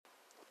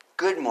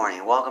Good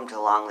morning. Welcome to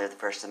Long Live the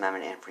First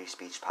Amendment and Free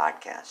Speech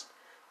podcast.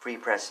 Free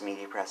Press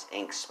Media Press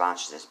Inc.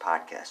 sponsors this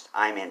podcast.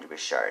 I'm Andrew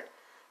Bouchard.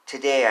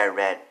 Today I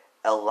read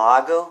El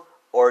Lago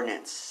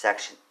Ordinance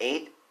Section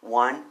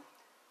 8-1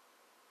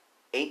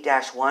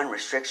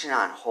 Restriction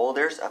on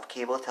Holders of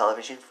Cable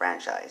Television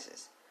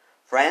Franchises.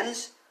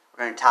 Friends,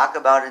 we're going to talk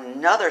about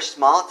another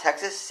small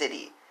Texas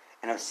city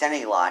and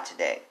obscenity law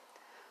today.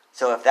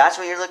 So if that's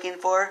what you're looking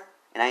for,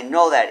 and I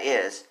know that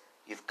is,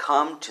 you've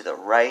come to the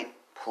right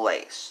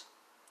place.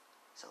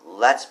 So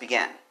let's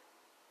begin.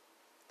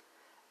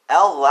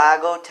 El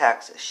Lago,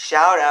 Texas.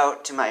 Shout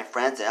out to my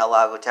friends in El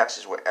Lago,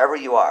 Texas, wherever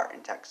you are in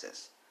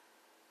Texas.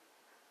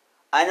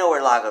 I know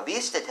where Lago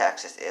Vista,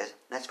 Texas is.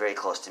 That's very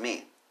close to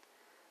me.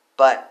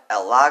 But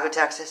El Lago,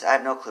 Texas, I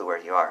have no clue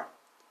where you are.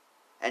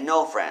 And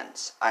no,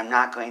 friends, I'm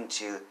not going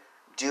to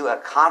do a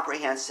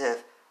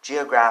comprehensive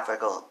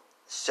geographical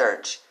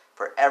search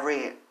for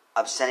every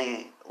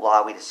obscenity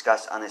law we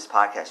discuss on this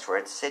podcast for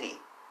its city.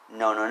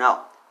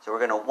 No. So we're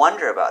going to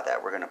wonder about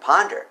that. We're going to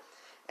ponder.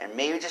 And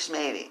maybe, just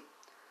maybe,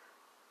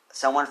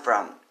 someone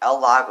from El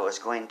Lago is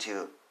going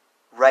to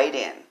write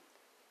in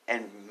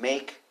and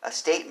make a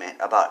statement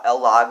about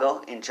El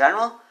Lago in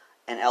general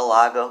and El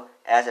Lago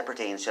as it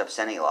pertains to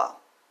obscenity law.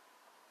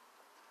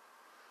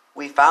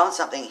 We found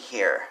something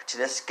here to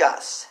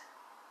discuss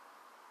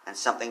and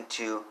something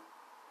to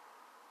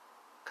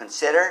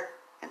consider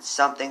and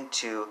something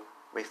to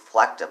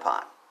reflect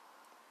upon.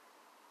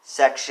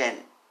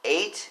 Section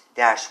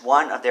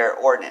 8-1 of their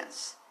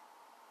ordinance.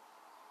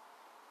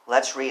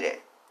 Let's read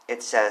it.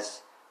 It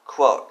says,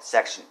 quote,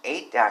 Section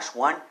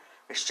 8-1,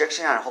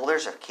 Restriction on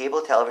Holders of Cable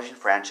Television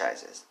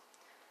Franchises.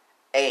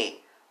 A.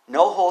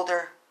 No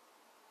holder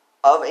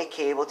of a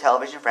cable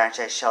television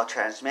franchise shall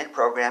transmit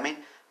programming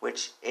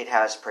which it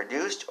has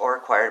produced or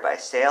acquired by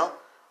sale,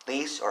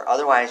 lease, or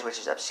otherwise which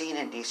is obscene,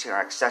 indecent,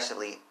 or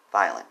excessively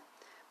violent.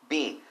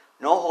 B.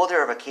 No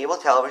holder of a cable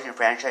television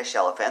franchise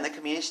shall offend the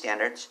community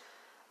standards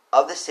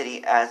of the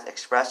city as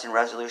expressed in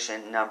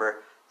Resolution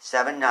Number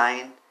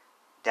 79-3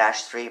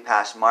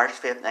 passed March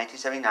 5,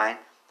 1979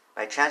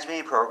 by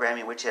transmitting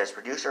programming which it has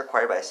produced or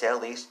acquired by sale,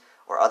 lease,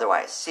 or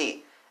otherwise.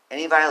 C.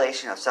 Any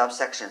violation of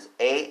subsections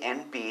A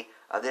and B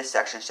of this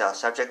section shall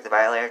subject the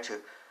violator to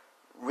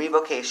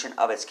revocation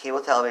of its cable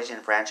television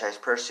franchise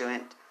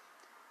pursuant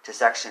to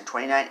Section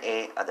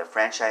 29A of the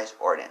Franchise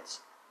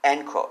Ordinance.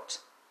 End quote.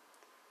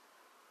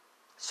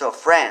 So,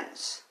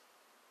 friends,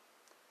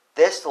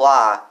 this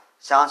law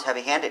sounds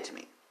heavy-handed to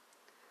me.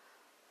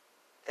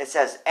 It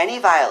says any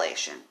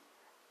violation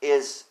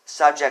is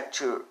subject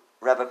to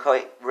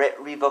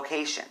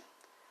revocation.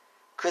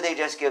 Could they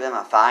just give them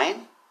a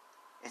fine?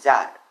 Is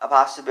that a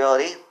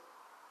possibility?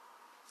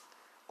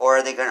 Or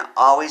are they going to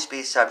always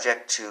be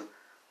subject to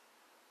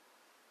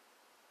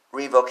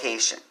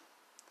revocation?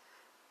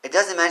 It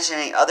doesn't mention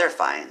any other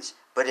fines,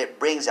 but it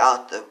brings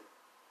out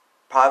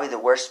probably the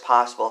worst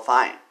possible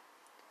fine.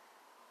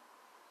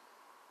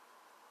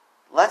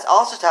 Let's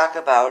also talk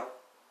about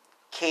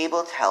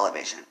cable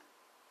television.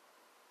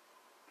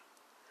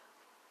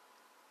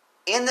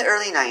 In the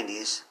early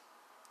 90s,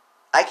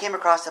 I came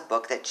across a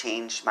book that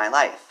changed my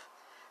life.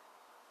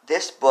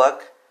 This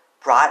book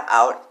brought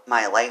out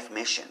my life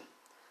mission.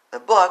 The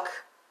book,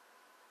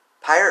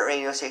 Pirate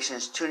Radio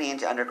Stations Tuning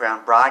into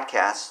Underground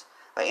Broadcasts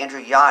by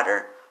Andrew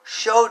Yoder,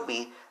 showed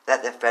me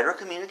that the Federal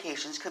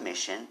Communications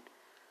Commission,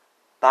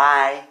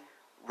 by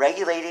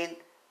regulating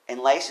and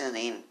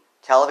licensing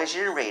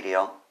television and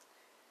radio,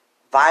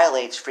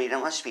 violates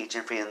freedom of speech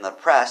and freedom of the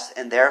press,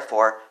 and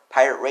therefore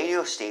pirate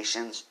radio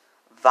stations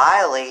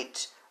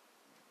violate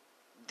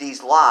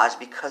these laws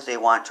because they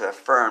want to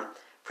affirm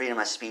freedom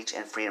of speech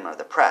and freedom of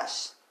the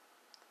press.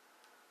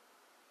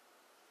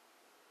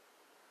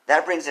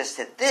 That brings us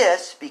to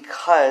this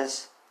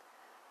because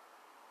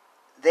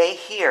they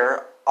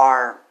here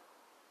are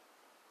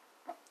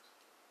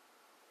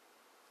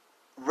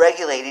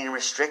regulating and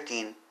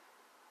restricting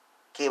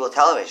cable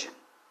television.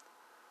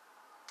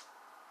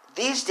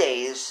 These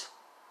days,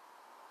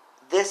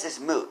 this is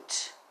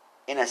moot,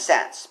 in a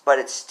sense, but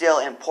it's still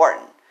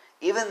important.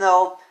 Even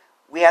though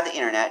we have the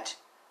internet,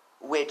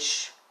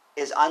 which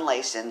is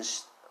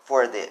unlicensed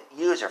for the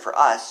user, for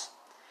us,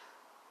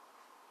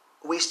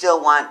 we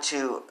still want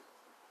to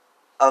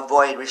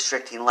avoid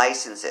restricting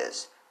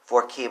licenses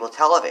for cable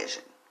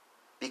television.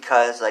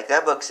 Because, like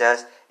that book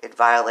says, it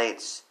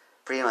violates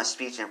freedom of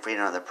speech and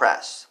freedom of the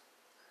press.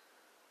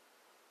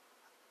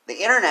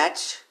 The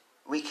internet,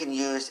 we can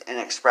use and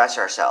express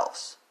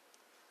ourselves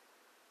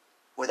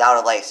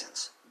without a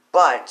license.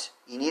 But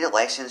you need a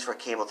license for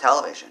cable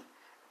television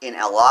in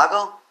El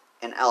Lago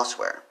and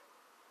elsewhere.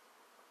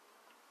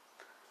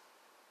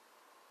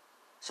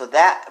 So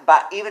that,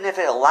 but even if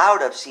it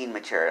allowed obscene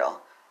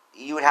material,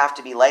 you would have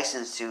to be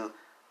licensed to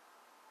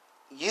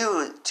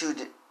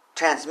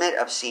transmit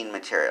obscene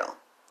material.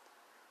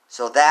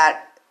 So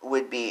that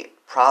would be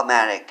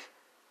problematic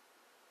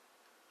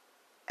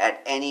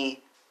at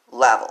any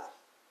level.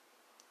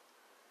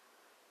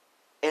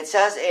 It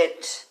says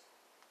it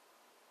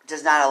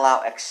does not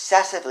allow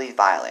excessively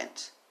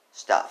violent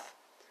stuff.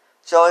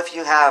 So if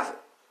you have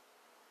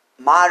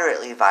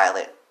moderately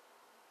violent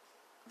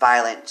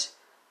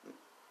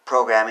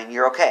programming,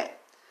 you're okay.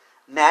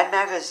 Mad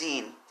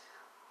Magazine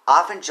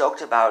often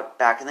joked about,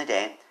 back in the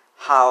day,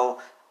 how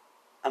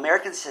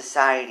American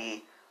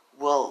society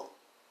will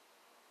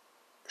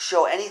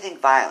show anything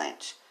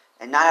violent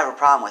and not have a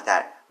problem with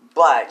that,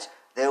 but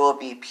they will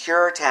be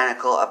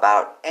puritanical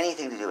about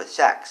anything to do with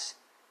sex.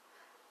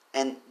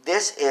 And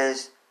this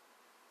is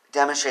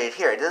demonstrated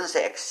here. It doesn't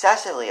say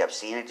excessively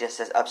obscene, it just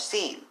says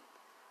obscene.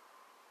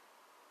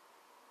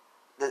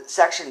 The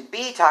section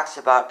B talks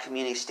about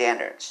community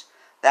standards.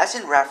 That's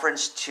in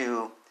reference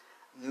to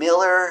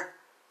Miller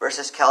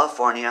versus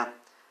California,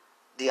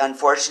 the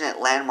unfortunate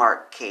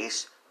landmark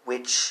case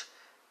which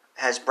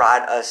has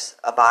brought us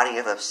a body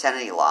of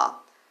obscenity law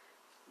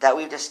that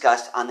we've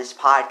discussed on this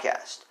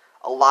podcast.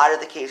 A lot of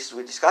the cases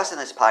we discussed in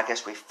this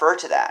podcast refer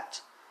to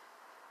that.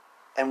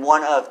 And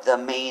one of the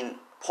main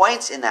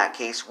points in that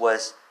case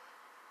was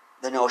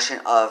the notion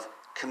of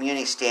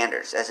community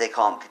standards, as they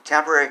call them,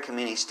 contemporary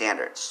community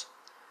standards.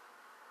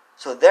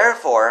 So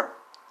therefore,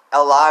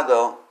 El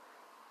Lago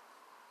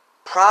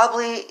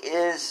probably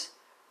is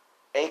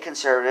a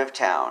conservative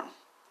town.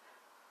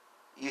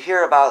 You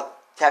hear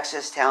about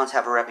Texas towns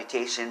have a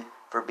reputation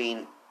for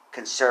being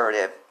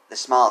conservative, the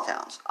small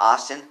towns.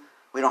 Austin,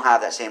 we don't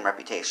have that same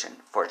reputation,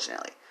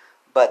 fortunately.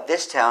 But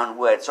this town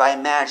would. So I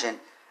imagine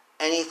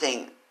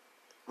anything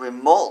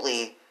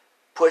remotely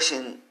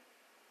pushing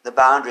the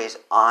boundaries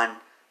on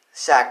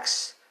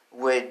sex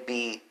would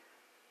be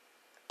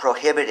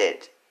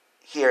prohibited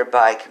here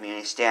by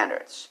community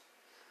standards.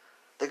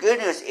 The good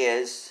news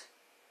is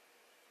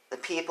the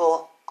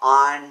people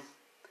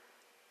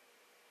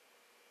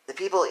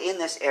in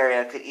this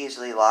area could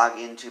easily log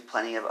into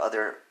plenty of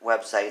other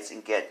websites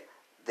and get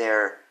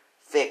their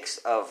fix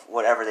of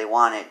whatever they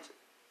wanted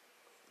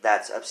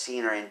that's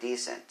obscene or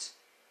indecent.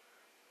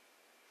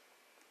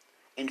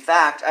 In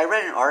fact, I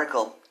read an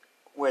article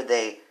where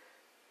they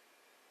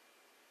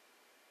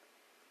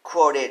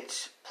quoted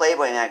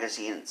Playboy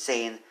magazine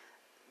saying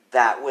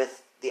that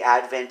with the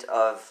advent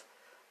of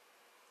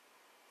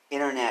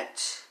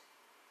internet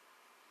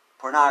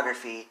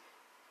pornography,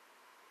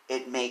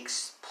 it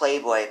makes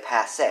Playboy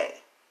passé.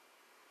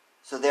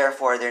 So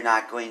therefore, they're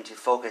not going to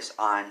focus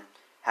on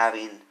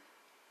having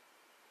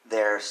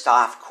their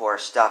softcore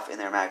stuff in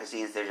their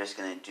magazines. They're just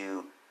going to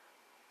do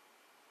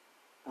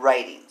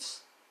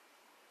writings.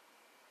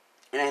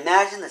 And I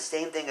imagine the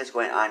same thing is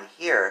going on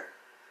here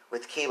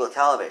with cable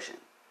television.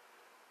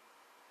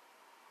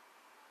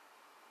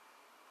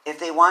 If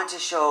they want to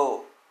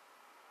show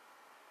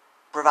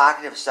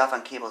provocative stuff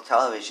on cable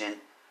television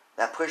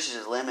that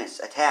pushes the limits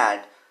a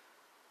tad,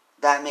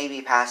 that may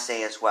be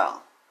passé as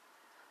well.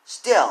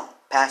 Still,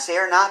 passé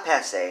or not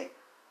passé,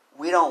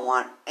 we don't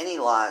want any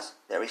laws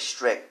that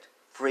restrict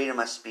freedom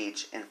of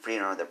speech and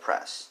freedom of the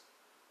press.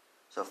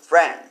 So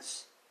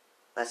friends,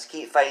 let's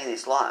keep fighting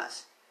these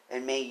laws.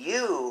 And may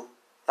you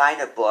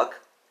find a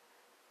book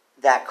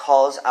that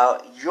calls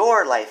out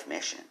your life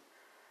mission.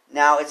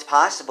 Now, it's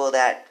possible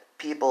that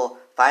people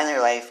find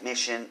their life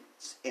mission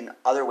in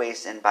other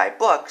ways than by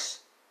books.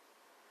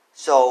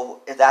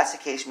 So, if that's the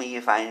case, may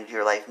you find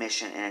your life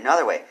mission in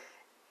another way.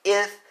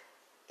 If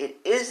it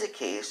is a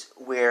case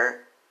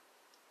where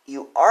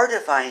you are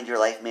defining your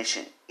life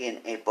mission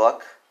in a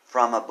book,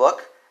 from a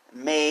book,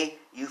 may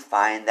you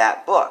find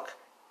that book.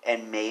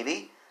 And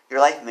maybe your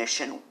life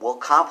mission will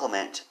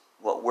complement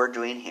what we're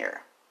doing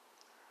here.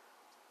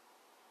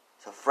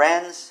 So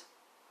friends,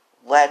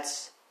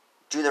 let's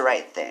do the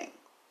right thing.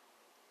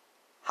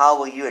 How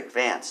will you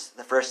advance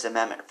the First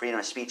Amendment, freedom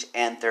of speech,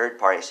 and third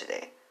parties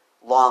today?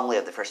 Long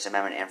live the First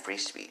Amendment and free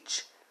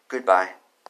speech. Goodbye.